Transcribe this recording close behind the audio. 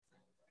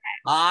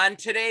On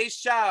today's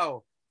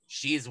show,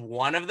 she's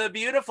one of the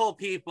beautiful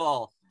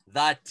people,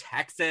 the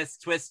Texas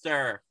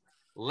Twister,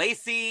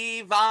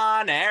 Lacey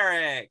Von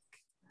Erich.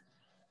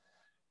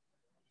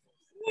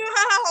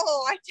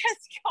 Wow, I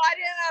just got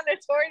in on a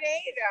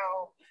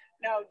tornado.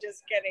 No,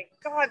 just kidding.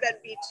 God,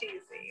 that'd be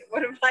cheesy.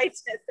 What if I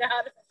did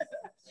that?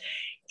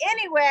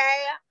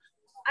 Anyway,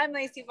 I'm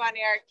Lacey Von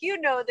Erich. You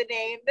know the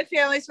name. The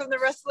family's from the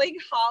Wrestling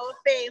Hall of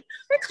Fame.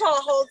 We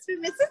call holds for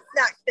Mrs.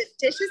 Not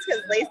Fictitious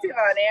because Lacey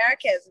Von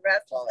Erich is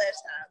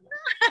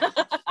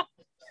Wrestlicious.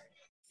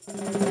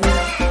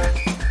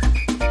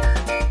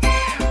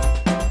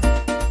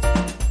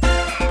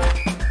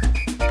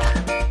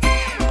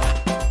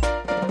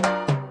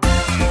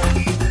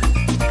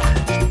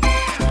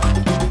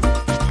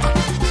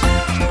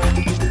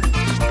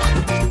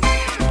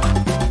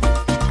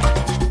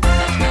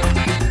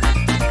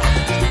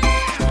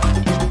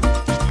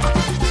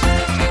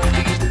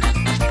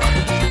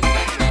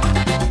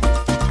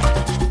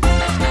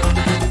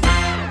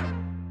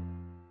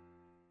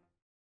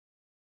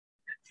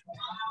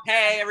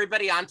 Hey,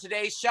 everybody, on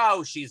today's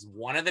show, she's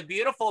one of the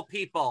beautiful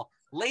people,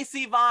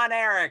 Lacey Von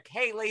Erich.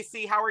 Hey,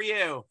 Lacey, how are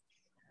you?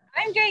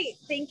 I'm great.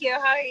 Thank you.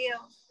 How are you?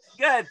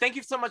 Good. Thank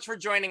you so much for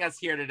joining us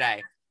here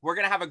today. We're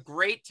going to have a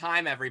great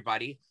time,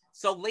 everybody.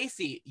 So,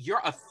 Lacey,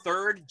 you're a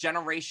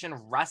third-generation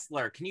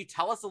wrestler. Can you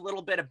tell us a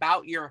little bit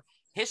about your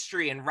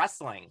history in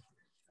wrestling?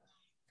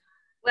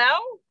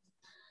 Well,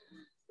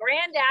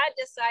 Granddad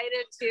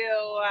decided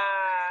to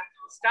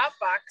stop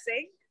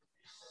boxing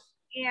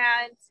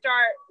and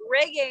start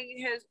rigging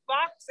his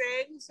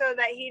boxing so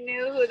that he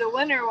knew who the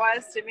winner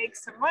was to make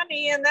some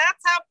money, and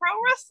that's how pro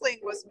wrestling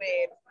was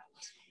made.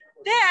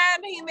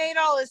 Then he made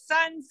all his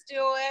sons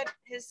do it.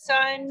 His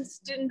sons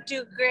didn't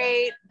do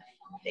great.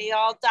 They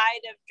all died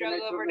of drug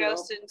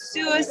overdose and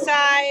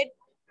suicide,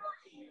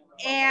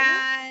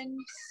 and it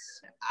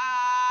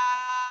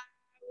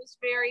was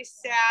very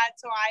sad,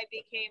 so I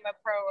became a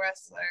pro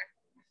wrestler.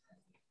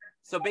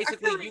 So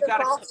basically, you got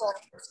a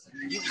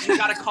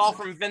call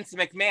from Vince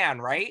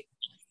McMahon, right?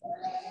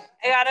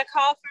 I got a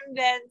call from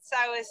Vince.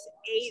 I was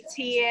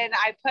 18.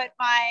 I put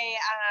my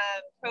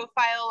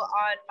profile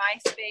on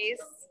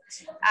MySpace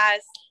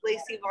as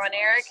Lacey Von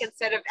Erich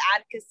instead of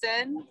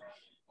Adkison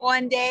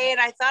one day, and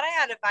I thought I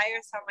had a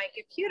virus on my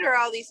computer.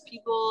 All these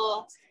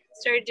people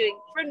started doing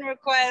friend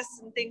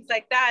requests and things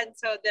like that, and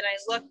so then I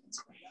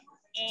looked,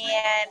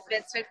 and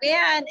Vince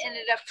McMahon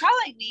ended up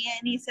calling me,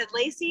 and he said,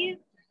 "Lacey,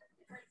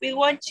 we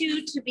want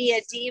you to be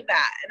a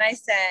diva." And I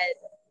said,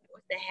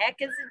 "What the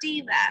heck is a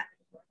diva?"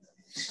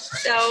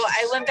 So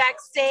I went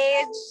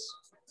backstage.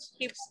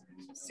 He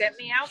sent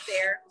me out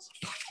there.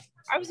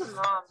 I was a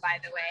mom, by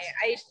the way.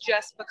 I had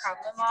just become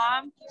a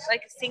mom,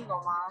 like a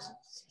single mom,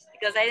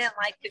 because I didn't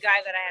like the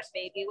guy that I had a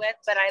baby with,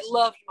 but I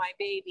loved my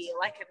baby,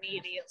 like,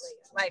 immediately.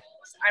 Like,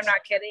 I'm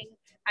not kidding.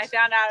 I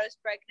found out I was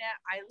pregnant.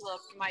 I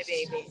loved my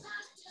baby.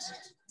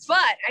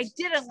 But I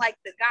didn't like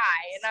the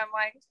guy. And I'm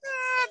like,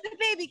 the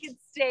baby can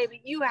stay,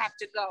 but you have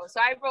to go.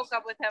 So I broke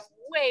up with him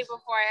way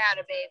before I had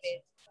a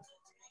baby.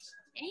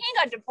 And he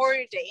got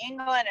deported to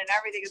England and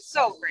everything. It's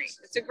so great.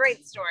 It's a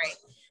great story.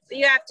 But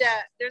you have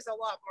to, there's a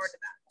lot more to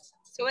that.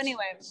 So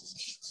anyway,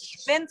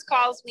 Vince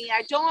calls me.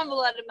 I don't have a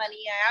lot of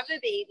money. I have a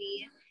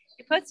baby.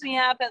 He puts me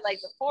up at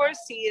like the Four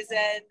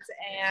Seasons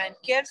and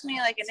gives me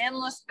like an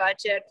endless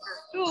budget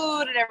for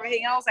food and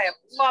everything else. I have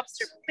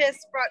lobster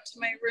bisque brought to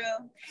my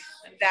room.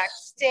 I'm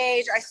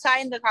backstage. I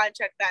signed the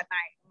contract that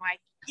night. I'm like,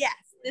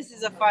 yes, this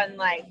is a fun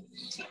life.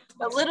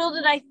 But little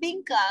did I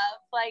think of,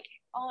 like,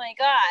 oh my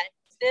God,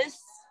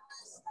 this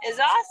is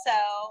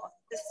also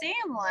the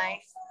same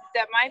life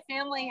that my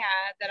family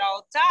had that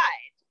all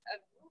died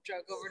of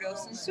drug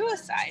overdose and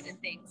suicide and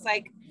things.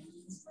 Like,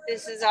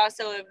 this is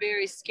also a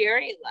very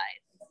scary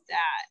life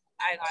that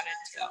I got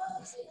into.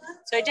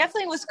 So I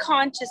definitely was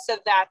conscious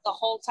of that the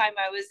whole time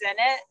I was in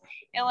it.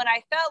 And when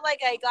I felt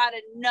like I got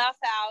enough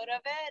out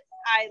of it,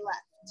 I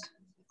left.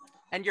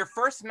 And your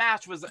first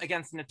match was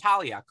against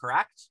Natalia,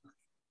 correct?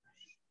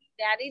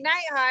 Natty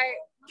Neidhart.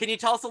 Can you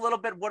tell us a little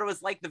bit what it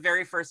was like the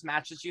very first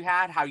match that you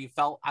had, how you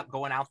felt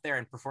going out there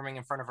and performing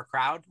in front of a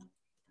crowd?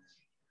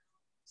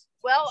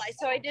 Well,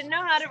 so I didn't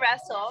know how to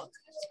wrestle,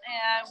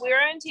 and we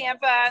were in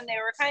Tampa, and they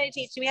were kind of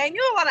teaching me. I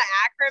knew a lot of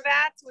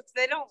acrobats, which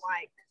they don't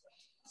like.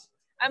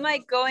 I'm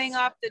like going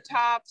off the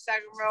top,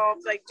 second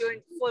rope, like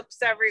doing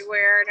flips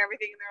everywhere and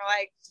everything. And they're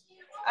like,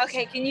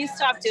 "Okay, can you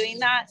stop doing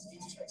that?"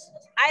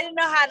 I didn't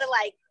know how to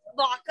like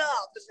lock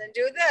up and then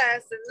do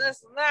this and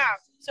this and that.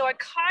 So I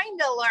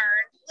kind of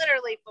learned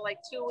literally for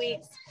like 2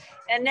 weeks.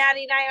 And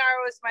Natty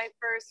Neidhart was my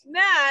first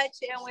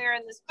match, and we were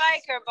in this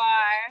biker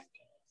bar.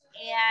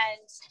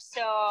 And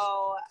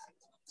so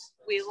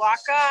we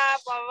lock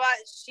up, blah, blah, blah.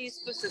 She's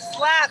supposed to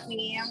slap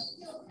me.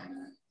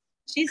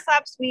 She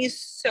slaps me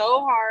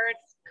so hard.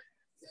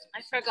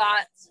 I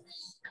forgot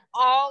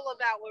all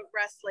about what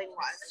wrestling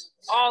was,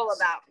 all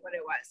about what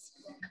it was.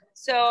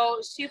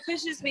 So she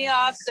pushes me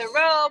off the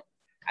rope.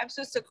 I'm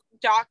supposed to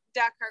duck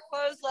her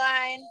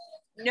clothesline.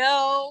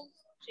 No,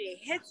 she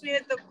hits me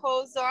with the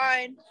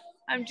clothesline.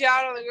 I'm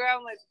down on the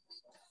ground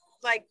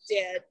like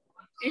dead.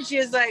 And she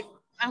was like,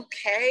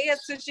 okay. And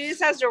so she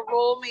just has to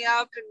roll me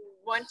up and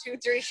 1, 2,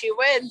 3, she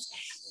wins.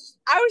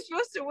 I was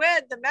supposed to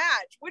win the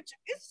match, which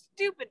is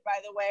stupid, by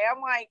the way.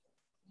 I'm like,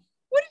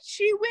 what did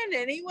she win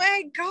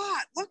anyway?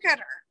 God, look at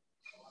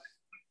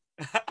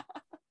her.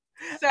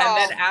 So,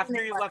 and then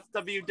after you left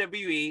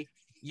WWE,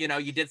 you know,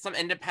 you did some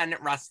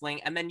independent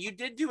wrestling, and then you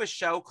did do a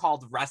show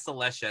called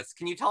Wrestlicious.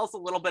 Can you tell us a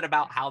little bit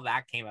about how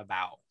that came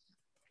about?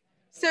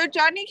 So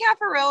Johnny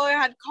Caparillo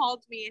had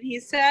called me, and he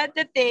said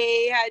that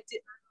they had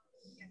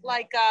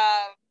like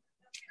a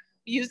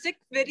music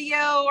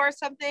video or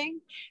something.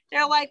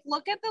 They're like,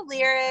 look at the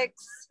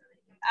lyrics,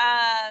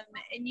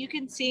 and you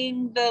can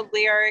sing the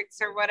lyrics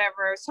or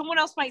whatever. Someone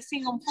else might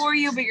sing them for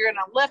you, but you're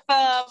gonna lip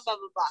them, blah blah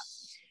blah.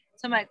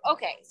 So I'm like,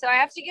 okay, so I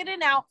have to get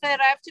an outfit.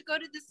 I have to go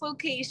to this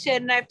location.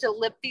 And I have to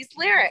lip these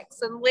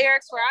lyrics. And the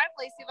lyrics were, I'm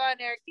Lacey Von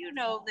Erich. You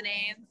know the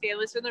name.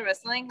 Families from the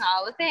Wrestling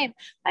Hall of Fame.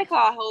 My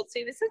call holds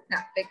famous is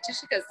not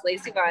fictitious because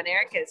Lacey Von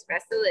Erich is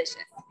Wrestlicious.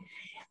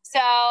 So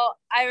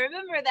I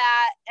remember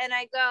that. And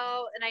I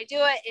go and I do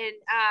it in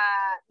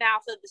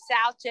Mouth of the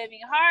South.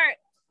 Jimmy Hart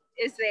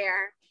is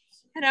there.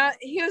 And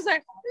he was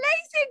like,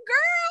 Lacey,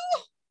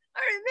 girl.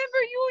 I remember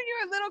you when you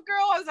were a little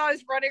girl. I was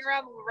always running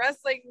around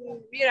wrestling,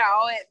 you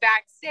know,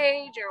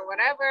 backstage or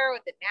whatever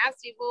with the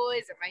Nasty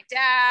Boys and my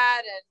dad.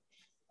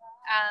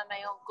 And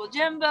my Uncle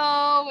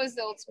Jimbo was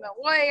the Ultimate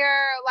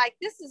Warrior. Like,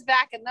 this is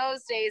back in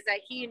those days that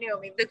he knew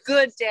me, the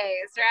good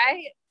days,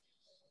 right?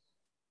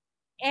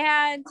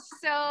 And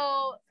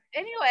so,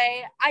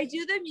 anyway, I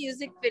do the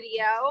music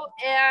video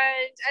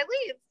and I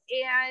leave.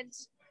 And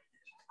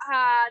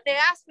they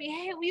asked me,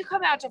 hey, will you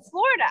come out to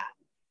Florida?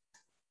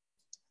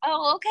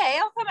 Oh, okay,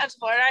 I'll come out to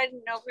Florida. I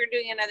didn't know if we were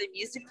doing another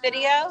music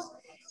video.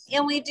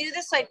 And we do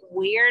this like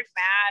weird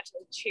match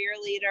with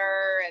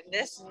cheerleader and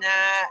this and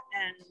that.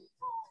 And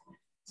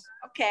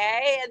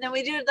okay. And then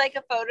we do like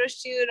a photo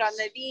shoot on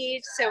the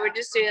beach. So we're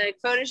just doing like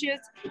photo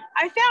shoots.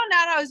 I found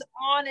out I was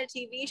on a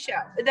TV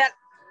show that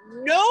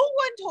no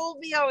one told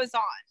me I was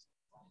on.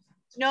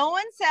 No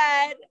one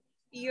said,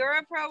 you're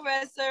a pro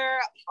wrestler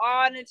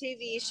on a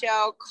TV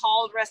show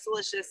called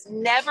Wrestlicious.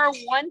 Never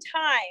one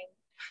time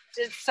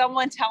did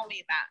someone tell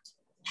me that.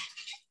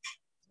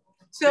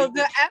 So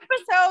the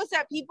episodes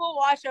that people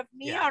watch of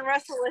me on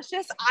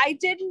Wrestlicious, I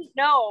didn't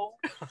know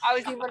I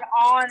was even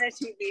on a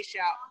TV show.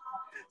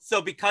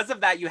 So because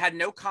of that, you had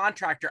no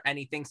contract or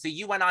anything. So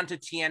you went on to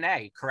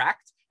TNA,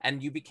 correct?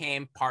 And you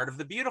became part of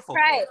the Beautiful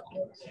Right.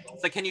 Group.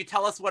 So can you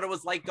tell us what it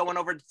was like going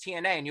over to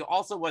TNA? And you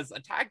also was a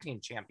tag team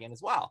champion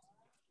as well.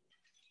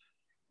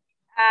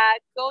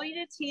 Going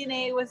to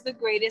TNA was the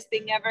greatest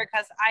thing ever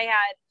because I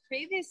had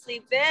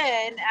previously been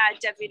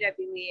at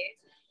WWE,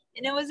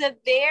 and it was a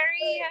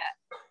very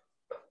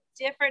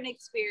different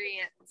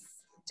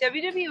experience.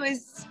 WWE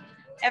was,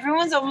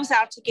 everyone's almost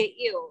out to get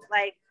you.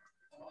 Like,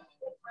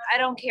 I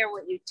don't care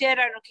what you did.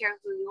 I don't care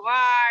who you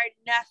are,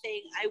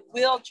 nothing. I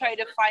will try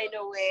to find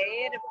a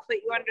way to put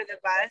you under the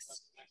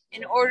bus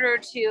in order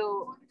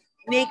to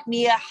make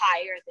me a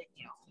higher than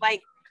you.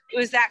 Like, it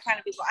was that kind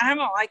of people. And I'm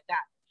not like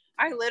that.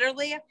 I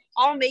literally,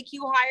 I'll make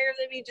you higher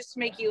than me just to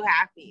make you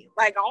happy.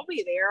 Like, I'll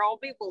be there. I'll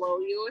be below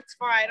you. It's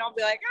fine. I'll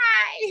be like,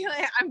 hi.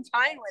 Like, I'm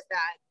fine with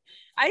that.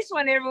 I just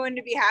want everyone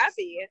to be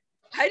happy.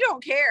 I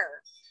don't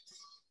care.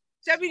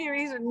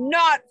 WWE is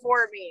not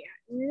for me.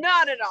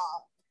 Not at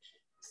all.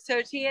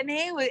 So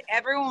TNA,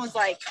 everyone was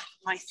like,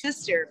 my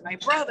sister, my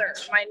brother,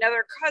 my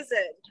another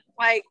cousin.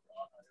 Like,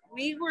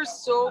 we were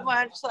so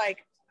much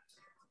like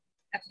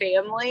a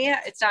family.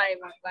 It's not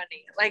even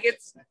funny. Like,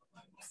 it's,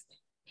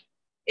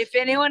 if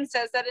anyone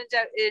says that in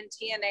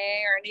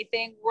TNA or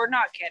anything, we're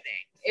not kidding.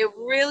 It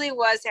really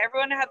was.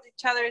 Everyone had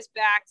each other's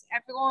backs.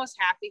 Everyone was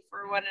happy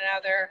for one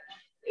another.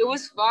 It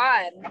was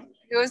fun.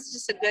 It was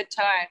just a good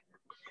time.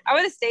 I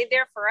would have stayed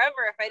there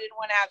forever if I didn't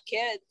want to have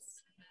kids.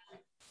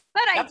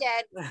 But I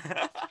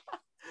did.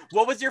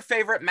 What was your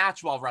favorite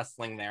match while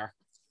wrestling there?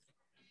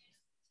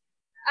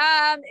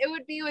 It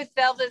would be with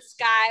Velvet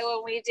Sky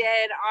when we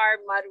did our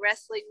mud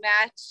wrestling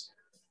match.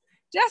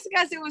 Just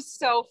because it was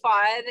so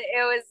fun.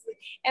 It was,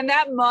 and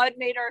that mud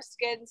made our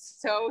skin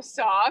so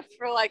soft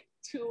for like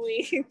 2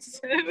 weeks.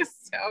 It was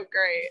so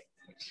great.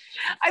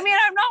 I mean,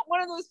 I'm not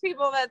one of those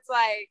people that's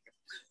like,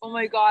 oh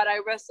my God, I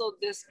wrestled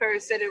this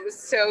person. It was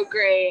so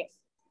great.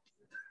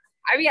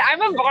 I mean,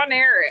 I'm a Von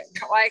Erich.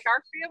 Like,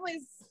 our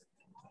family's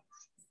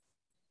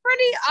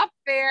pretty up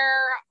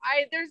there.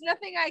 There's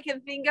nothing I can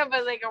think of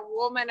as like a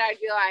woman I'd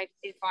be like,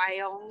 if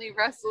I only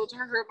wrestled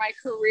her, my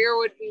career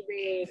would be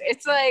made.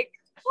 It's like,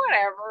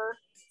 whatever.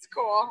 It's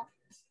cool.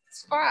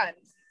 It's fun.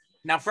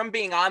 Now, from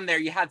being on there,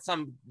 you had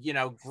some, you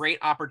know, great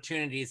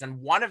opportunities.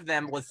 And one of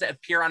them was to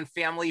appear on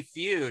Family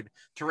Feud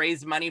to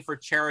raise money for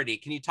charity.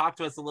 Can you talk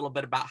to us a little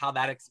bit about how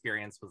that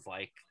experience was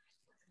like?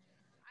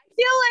 I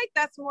feel like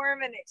that's more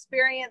of an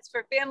experience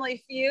for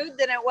Family Feud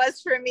than it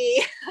was for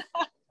me.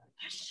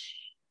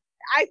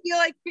 I feel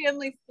like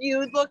Family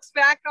Feud looks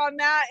back on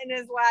that and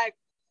is like,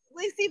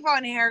 Lacey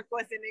Von Erich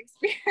was an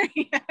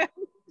experience.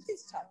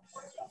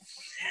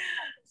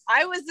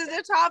 I was in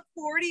the top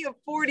 40 of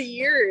 40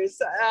 years.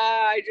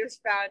 I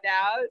just found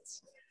out.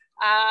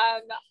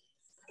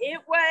 It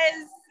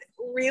was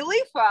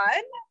really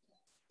fun.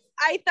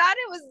 I thought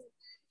it was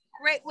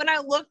great. When I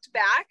looked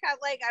back,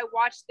 I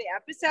watched the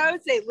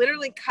episodes, they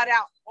literally cut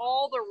out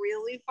all the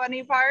really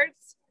funny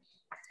parts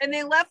and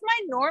they left my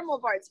normal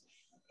parts.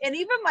 And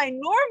even my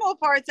normal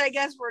parts, I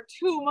guess, were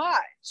too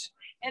much.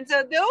 And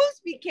so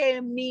those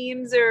became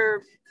memes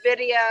or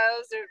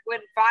videos or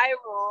went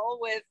viral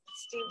with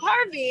Steve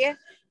Harvey.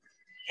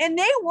 And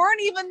they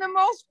weren't even the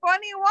most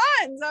funny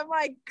ones. I'm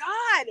like,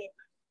 God,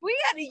 we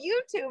had a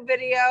YouTube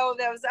video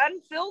that was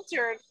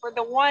unfiltered for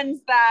the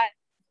ones that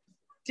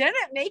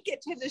didn't make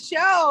it to the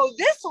show.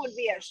 This would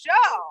be a show.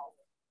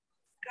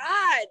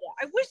 God,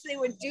 I wish they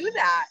would do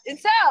that. And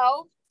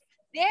so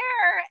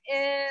there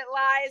it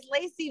lies,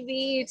 Lacey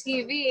VE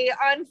TV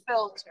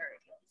unfiltered.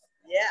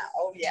 Yeah.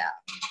 Oh, yeah.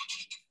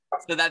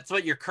 So that's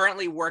what you're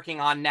currently working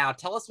on now.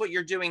 Tell us what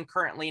you're doing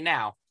currently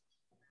now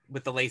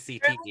with the Lacey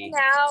TV.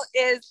 Now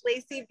is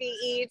Lacey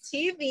VE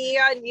TV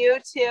on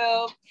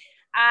YouTube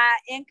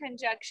in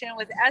conjunction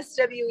with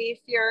SWE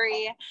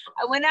Fury.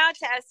 I went out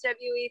to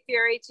SWE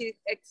Fury to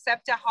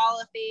accept a Hall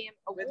of Fame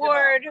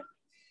award.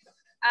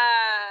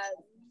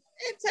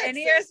 And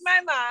here's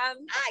my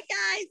mom. Hi,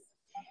 guys.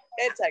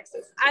 In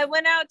Texas. I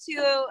went out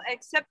to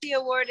accept the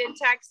award in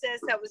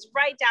Texas. That was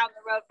right down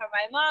the road from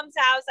my mom's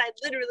house. I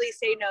literally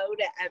say no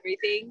to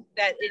everything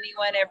that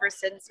anyone ever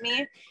sends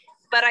me.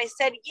 But I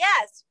said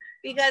yes,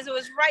 because it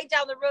was right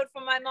down the road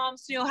from my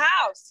mom's new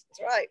house.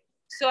 That's right.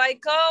 So I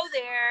go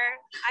there.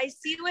 I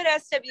see what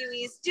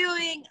SWE is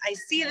doing. I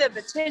see the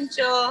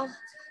potential.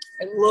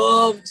 I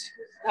loved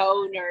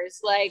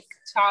owners like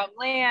Tom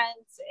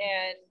Lance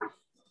and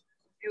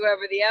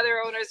whoever the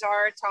other owners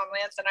are. Tom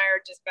Lance and I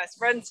are just best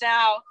friends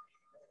now.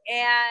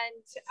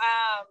 And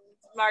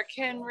Mark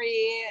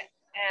Henry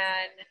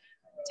and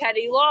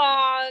Teddy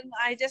Long.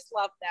 I just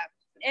love them.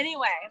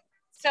 Anyway,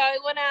 so I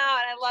went out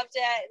and I loved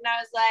it. And I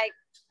was like,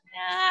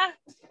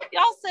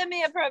 y'all send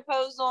me a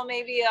proposal.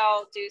 Maybe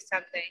I'll do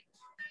something.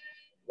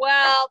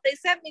 Well, they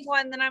sent me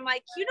one. Then I'm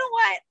like, you know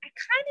what? I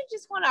kind of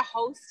just want to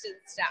host and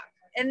stuff.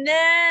 And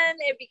then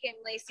it became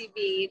Lacey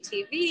VE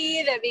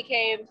TV. That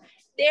became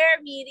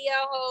their media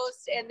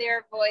host and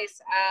their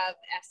voice of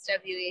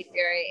SWE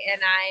Fury.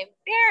 And I'm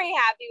very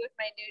happy with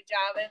my new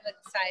job. I'm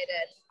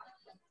excited.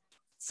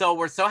 So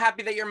we're so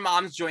happy that your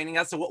mom's joining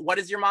us. So what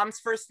is your mom's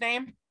first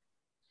name?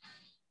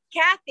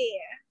 Kathy.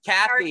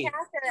 Kathy. Or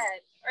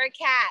Catherine. Or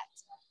Kat.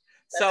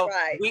 So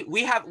right.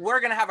 we're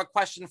going to have a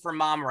question for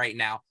mom right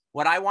now.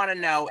 What I want to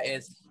know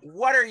is,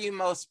 what are you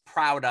most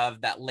proud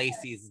of that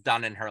Lacey's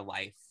done in her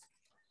life?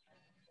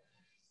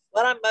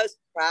 What I'm most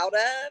proud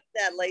of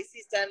that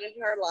Lacey's done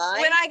in her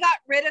life? When I got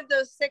rid of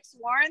those 6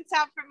 warrants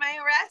out for my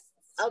arrests.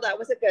 Oh, that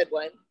was a good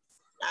one.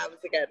 That was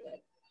a good one.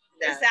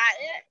 No, Is that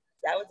it?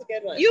 that was a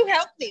good one. You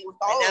helped me with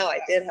all I know, of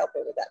them. I did help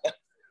her with that one.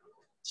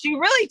 She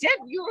really did.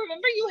 You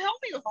remember you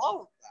helped me with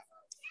all of them.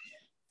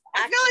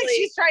 I feel like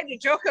she's trying to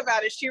joke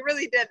about it. She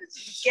really did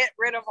get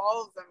rid of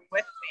all of them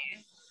with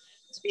me.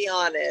 To be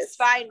honest, It's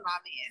fine,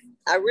 mommy.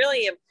 I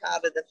really am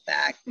proud of the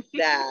fact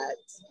that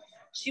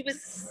she was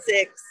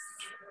 6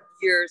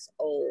 years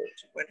old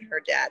when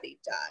her daddy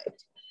died.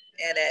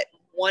 And at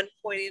one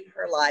point in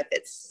her life,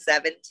 at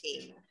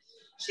 17,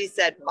 she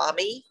said,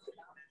 Mommy,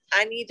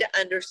 I need to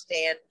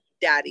understand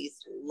daddy's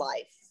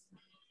life.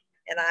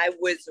 And I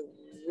was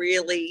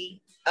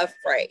really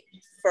afraid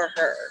for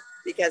her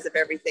because of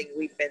everything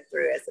we've been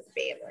through as a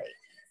family.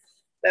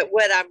 But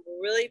what I'm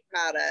really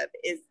proud of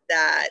is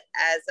that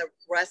as a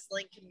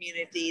wrestling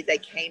community, they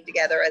came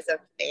together as a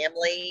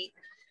family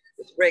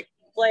with Ric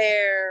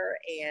Flair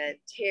and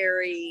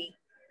Terry,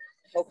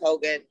 Hulk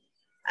Hogan,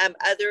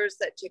 others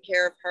that took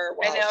care of her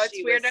while I know, it's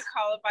weird to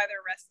call it by their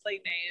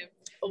wrestling name.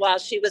 While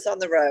she was on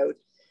the road.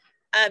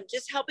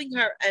 Just helping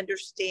her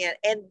understand,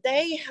 and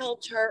they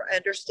helped her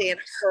understand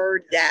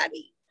her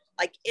daddy,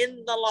 like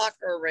in the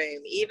locker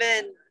room.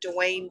 Even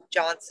Dwayne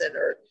Johnson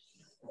or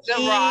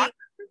The Rock.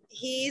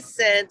 He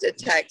sent a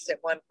text at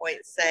one point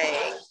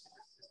saying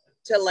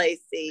to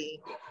Lacey,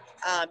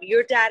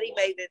 your daddy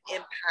made an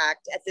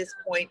impact at this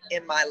point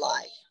in my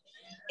life.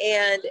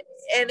 And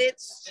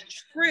it's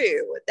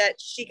true that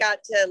she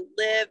got to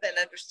live and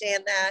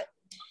understand that.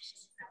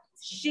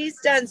 She's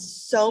done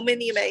so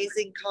many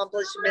amazing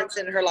accomplishments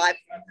in her life,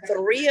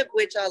 3 of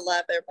which I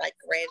love are my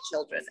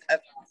grandchildren, of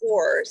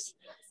course.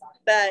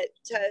 But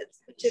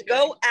to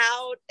go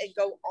out and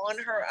go on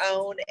her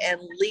own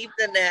and leave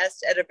the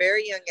nest at a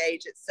very young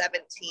age at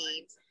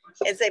 17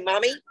 and say,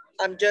 Mommy,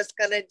 I'm just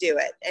going to do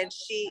it. And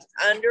she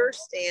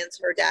understands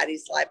her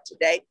daddy's life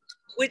today,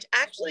 which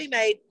actually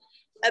made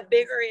a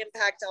bigger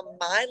impact on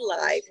my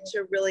life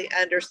to really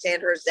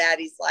understand her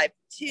daddy's life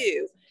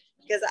too.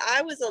 Because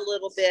I was a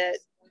little bit,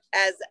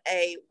 as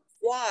a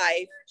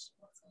wife,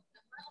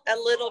 a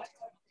little,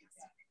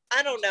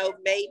 I don't know,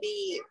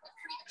 maybe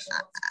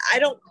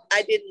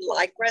I didn't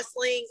like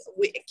wrestling.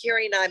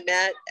 Kerry and I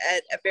met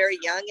at a very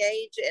young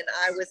age, and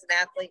I was an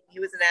athlete.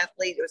 He was an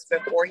athlete. It was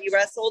before he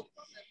wrestled.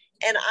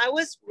 And I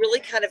was really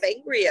kind of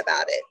angry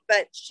about it,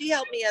 but she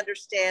helped me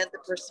understand the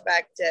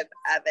perspective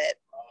of it.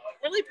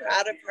 Really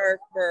proud of her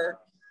for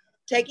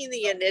taking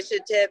the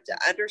initiative to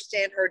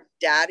understand her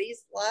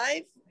daddy's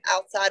life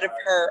outside of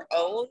her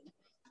own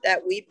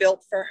that we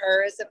built for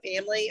her as a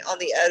family on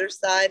the other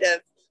side of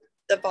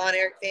the Von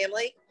Erich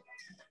family,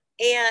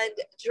 and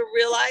to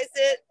realize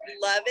it,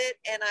 love it,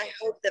 and I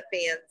hope the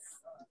fans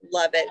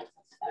love it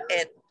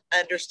and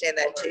understand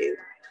that too.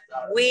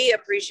 We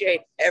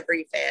appreciate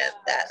every fan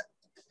that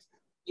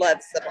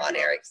loves the Von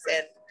Erichs,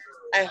 and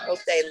I hope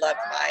they love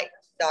my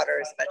daughter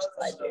as much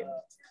as I do.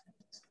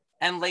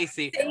 And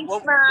Lacey, Thanks,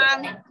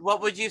 Mom.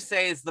 what would you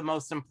say is the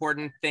most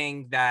important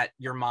thing that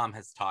your mom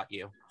has taught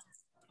you?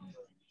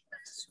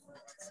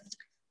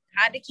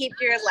 How to keep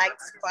your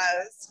legs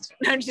closed.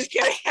 No, I'm just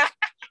kidding.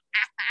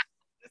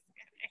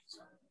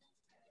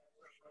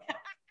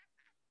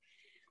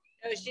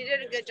 No, she did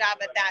a good job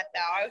at that,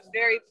 though. I was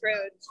very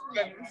prude from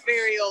a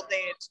very old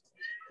age.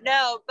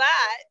 No, but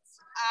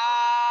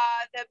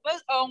the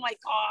most, oh my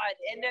God,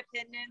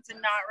 independence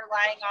and not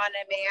relying on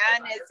a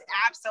man is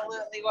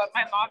absolutely what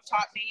my mom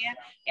taught me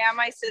and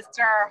my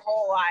sister our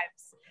whole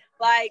lives.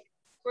 Like,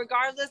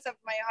 regardless of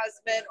my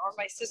husband or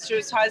my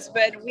sister's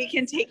husband, we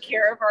can take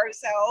care of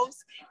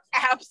ourselves.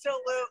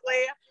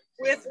 Absolutely,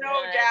 with no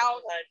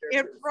doubt.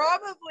 It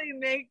probably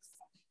makes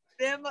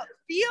them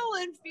feel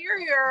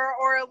inferior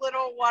or a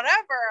little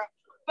whatever,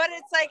 but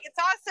it's like, it's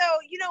also,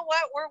 you know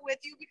what, we're with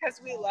you because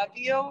we love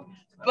you,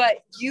 but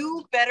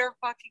you better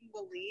fucking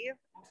believe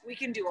we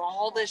can do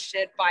all this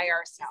shit by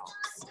ourselves,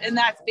 and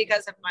that's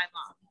because of my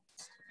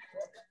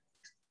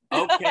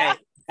mom. Okay.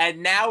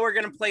 And now we're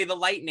going to play the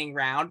lightning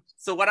round.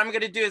 So what I'm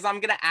going to do is I'm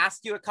going to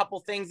ask you a couple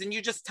things and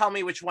you just tell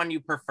me which one you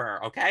prefer,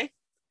 okay?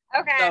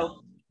 Okay.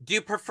 So do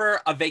you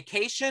prefer a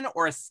vacation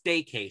or a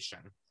staycation?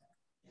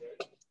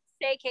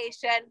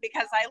 Staycation,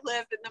 because I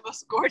live in the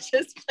most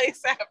gorgeous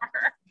place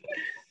ever.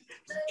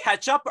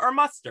 Ketchup or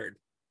mustard?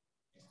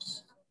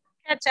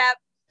 Ketchup.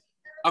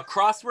 A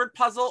crossword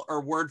puzzle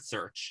or word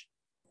search?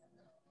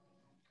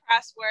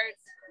 Crosswords.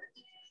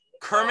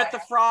 Kermit the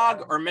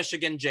Frog or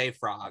Michigan J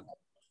Frog?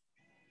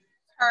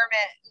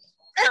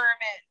 Kermit.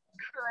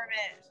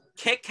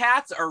 Kit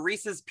Kats or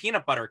Reese's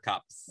Peanut Butter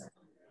Cups?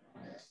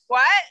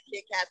 What?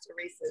 Kit Kats or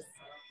Reese's.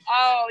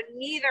 Oh,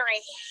 neither. I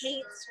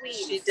hate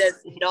sweets. She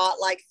does not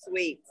like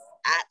sweets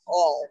at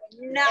all.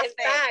 Nothing.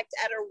 In fact,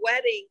 at her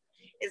wedding,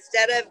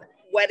 instead of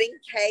wedding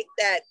cake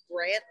that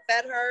Grant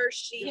fed her,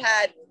 she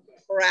had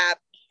crab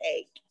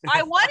cake.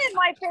 I wanted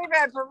my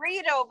favorite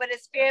burrito, but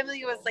his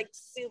family was like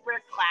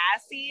super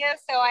classy,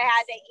 so I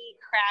had to eat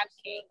crab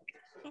cake.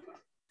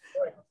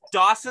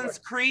 Dawson's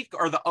Creek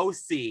or the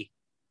OC?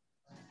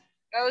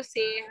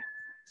 OC.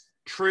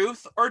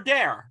 Truth or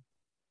dare?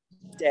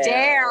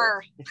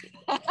 Dare.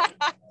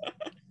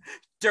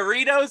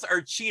 Doritos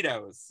or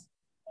Cheetos?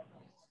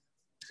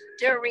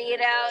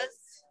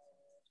 Doritos.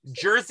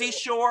 Jersey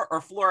Shore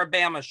or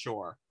Floribama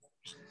Shore?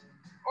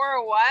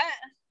 Or what?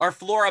 Or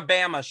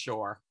Floribama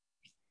Shore?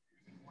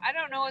 I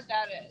don't know what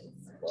that is.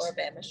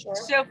 Floribama Shore.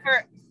 So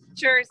for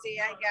Jersey,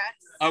 I guess.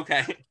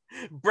 Okay.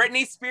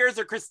 Britney Spears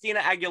or Christina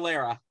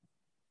Aguilera?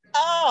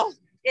 Oh,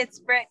 it's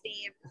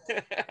Britney.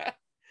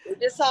 We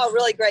just saw a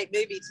really great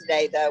movie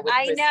today, though. With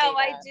I Christina, know,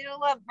 I do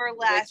love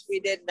Burlesque. which we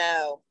didn't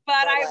know.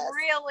 But Burlesque. I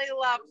really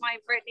love my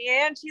Britney,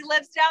 and she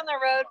lives down the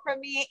road from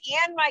me,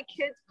 and my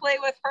kids play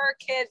with her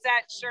kids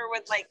at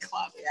Sherwood Lake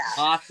Club. Yeah.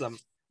 Awesome.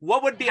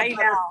 What would be I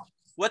know.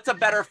 what's a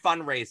better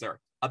fundraiser?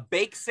 A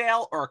bake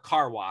sale or a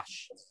car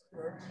wash?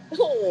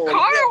 Oh,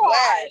 Car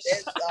wash.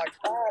 It's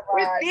a car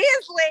With wash.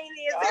 these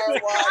ladies, Car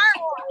it's a wash. car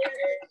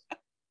wash.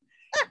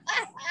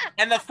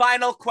 And the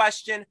final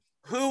question,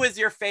 who is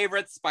your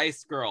favorite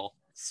Spice Girl?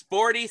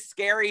 Sporty,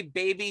 scary,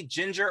 baby,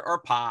 ginger, or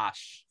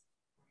posh?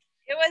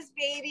 It was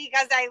baby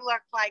because I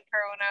looked like her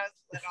when I was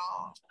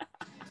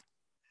little.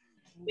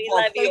 We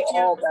Well, love you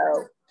all,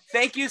 though.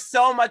 Thank you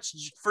so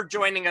much for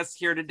joining us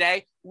here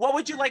today. What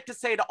would you like to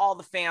say to all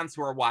the fans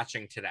who are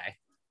watching today?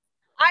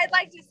 I'd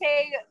like to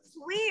say,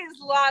 please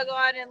log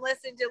on and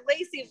listen to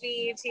Lacey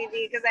VE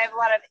TV because I have a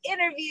lot of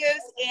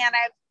interviews and I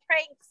have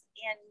pranks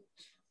and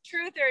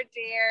truth or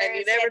dares. And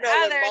you never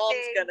know when mom's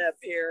things. going to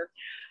appear.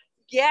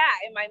 Yeah,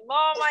 and my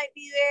mom might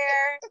be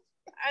there.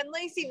 On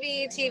Lacey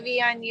VE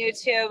TV on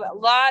YouTube, a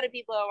lot of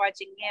people are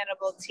watching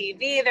Hannibal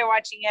TV. They're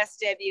watching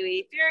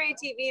SWE Fury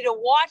TV to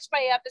watch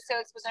my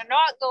episodes, but they're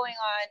not going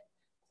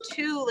on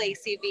to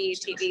Lacey VE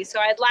TV. So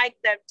I'd like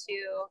them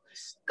to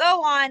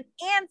go on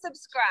and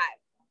subscribe.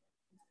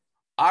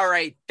 All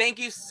right. Thank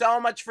you so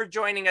much for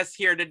joining us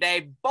here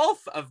today.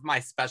 Both of my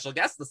special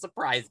guests, the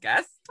surprise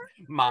guests,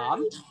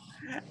 Mom.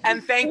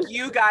 And thank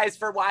you guys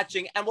for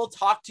watching, and we'll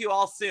talk to you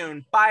all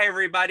soon. Bye,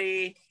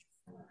 everybody.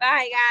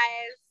 Bye,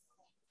 guys.